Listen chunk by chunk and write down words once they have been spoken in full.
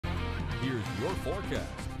here's your forecast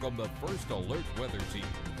from the First Alert Weather Team.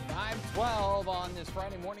 5:12 on this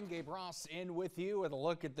Friday morning. Gabe Ross in with you with a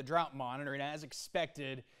look at the drought monitor. And as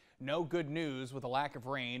expected, no good news with a lack of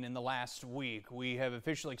rain in the last week. We have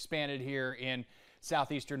officially expanded here in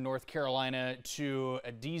southeastern North Carolina to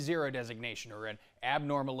a D0 designation, or an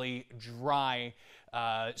abnormally dry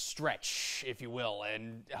stretch, if you will.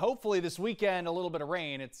 And hopefully this weekend, a little bit of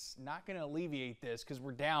rain. It's not going to alleviate this because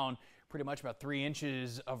we're down pretty much about 3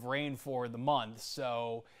 inches of rain for the month.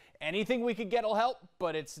 So anything we could get will help,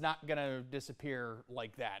 but it's not going to disappear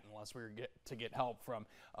like that unless we get help from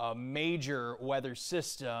a major weather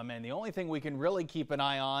system. And the only thing we can really keep an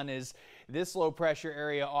eye on is this low pressure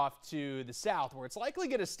area off to the south, where it's likely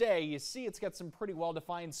going to stay. You see it's got some pretty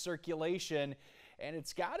well-defined circulation, and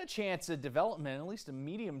it's got a chance of development, at least a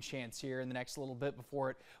medium chance here in the next little bit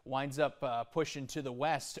before it winds up pushing to the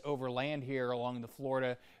west over land here along the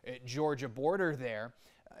Florida-Georgia border there.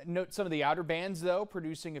 Note some of the outer bands, though,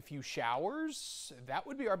 producing a few showers. That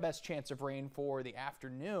would be our best chance of rain for the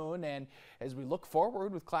afternoon. And as we look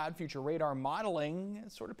forward with cloud future radar modeling,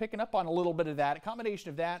 sort of picking up on a little bit of that, a combination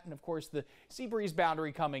of that and, of course, the sea breeze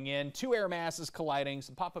boundary coming in, two air masses colliding,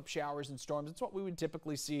 some pop-up showers and storms. It's what we would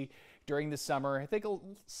typically see during the summer. I think a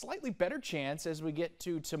slightly better chance as we get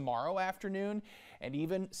to tomorrow afternoon and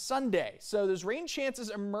even Sunday. So those rain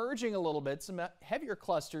chances emerging a little bit, some heavier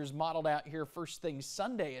clusters modeled out here first thing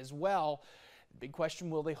Sunday as well. The big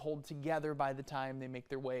question, will they hold together by the time they make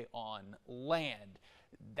their way on land?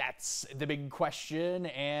 That's the big question,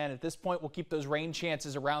 and at this point we'll keep those rain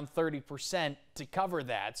chances around 30% to cover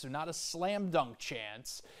that, so not a slam dunk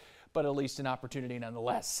chance, but at least an opportunity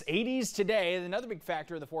nonetheless. 80s today. Another big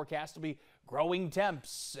factor of the forecast will be growing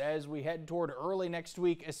temps as we head toward early next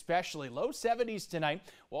week, especially low 70s tonight.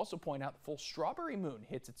 We'll also point out the full strawberry moon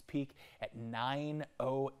hits its peak at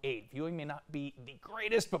 9:08. Viewing may not be the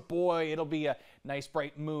greatest, but boy, it'll be a nice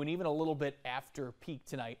bright moon, even a little bit after peak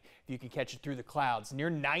tonight if you can catch it through the clouds. Near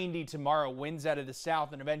 90 tomorrow, winds out of the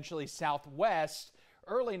south and eventually southwest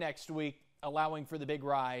early next week, allowing for the big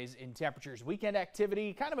rise in temperatures. Weekend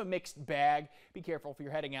activity, kind of a mixed bag. Be careful if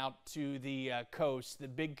you're heading out to the coast. The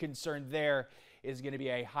big concern there is going to be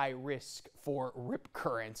a high risk for rip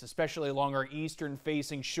currents, especially along our eastern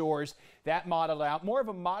facing shores. That modeled out more of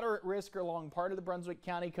a moderate risk along part of the Brunswick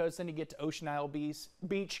County coast. Then you get to Ocean Isle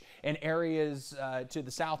Beach and areas to the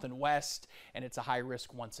south and west, and it's a high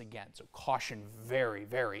risk once again. So caution, very,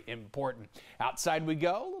 very important. Outside we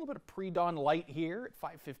go. A little bit of pre-dawn light here at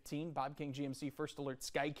 5:15. Bob King GMC First Alert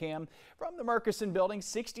Skycam from the Murkison building.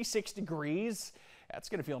 66 degrees. That's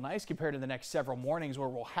going to feel nice compared to the next several mornings where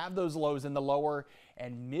we'll have those lows in the lower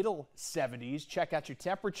and middle 70s. Check out your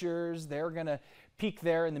temperatures. They're going to peak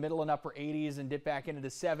there in the middle and upper 80s and dip back into the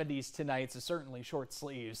 70s tonight. So certainly short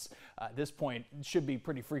sleeves at this point should be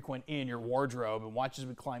pretty frequent in your wardrobe. And watch as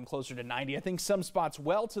we climb closer to 90. I think some spots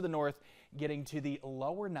well to the north getting to the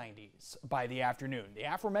lower 90s by the afternoon. The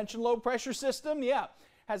aforementioned low pressure system,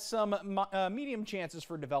 has some medium chances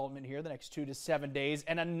for development here the next 2 to 7 days,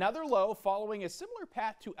 and another low following a similar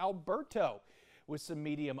path to Alberto with some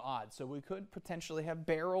medium odds. So we could potentially have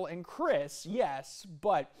Beryl and Chris, yes,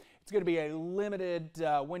 but it's going to be a limited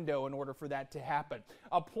window in order for that to happen.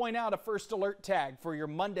 I'll point out a first alert tag for your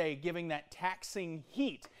Monday, giving that taxing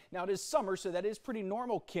heat. Now it is summer, so that is pretty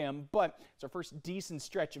normal, Kim, but it's our first decent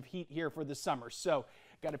stretch of heat here for the summer. So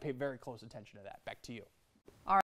got to pay very close attention to that. Back to you.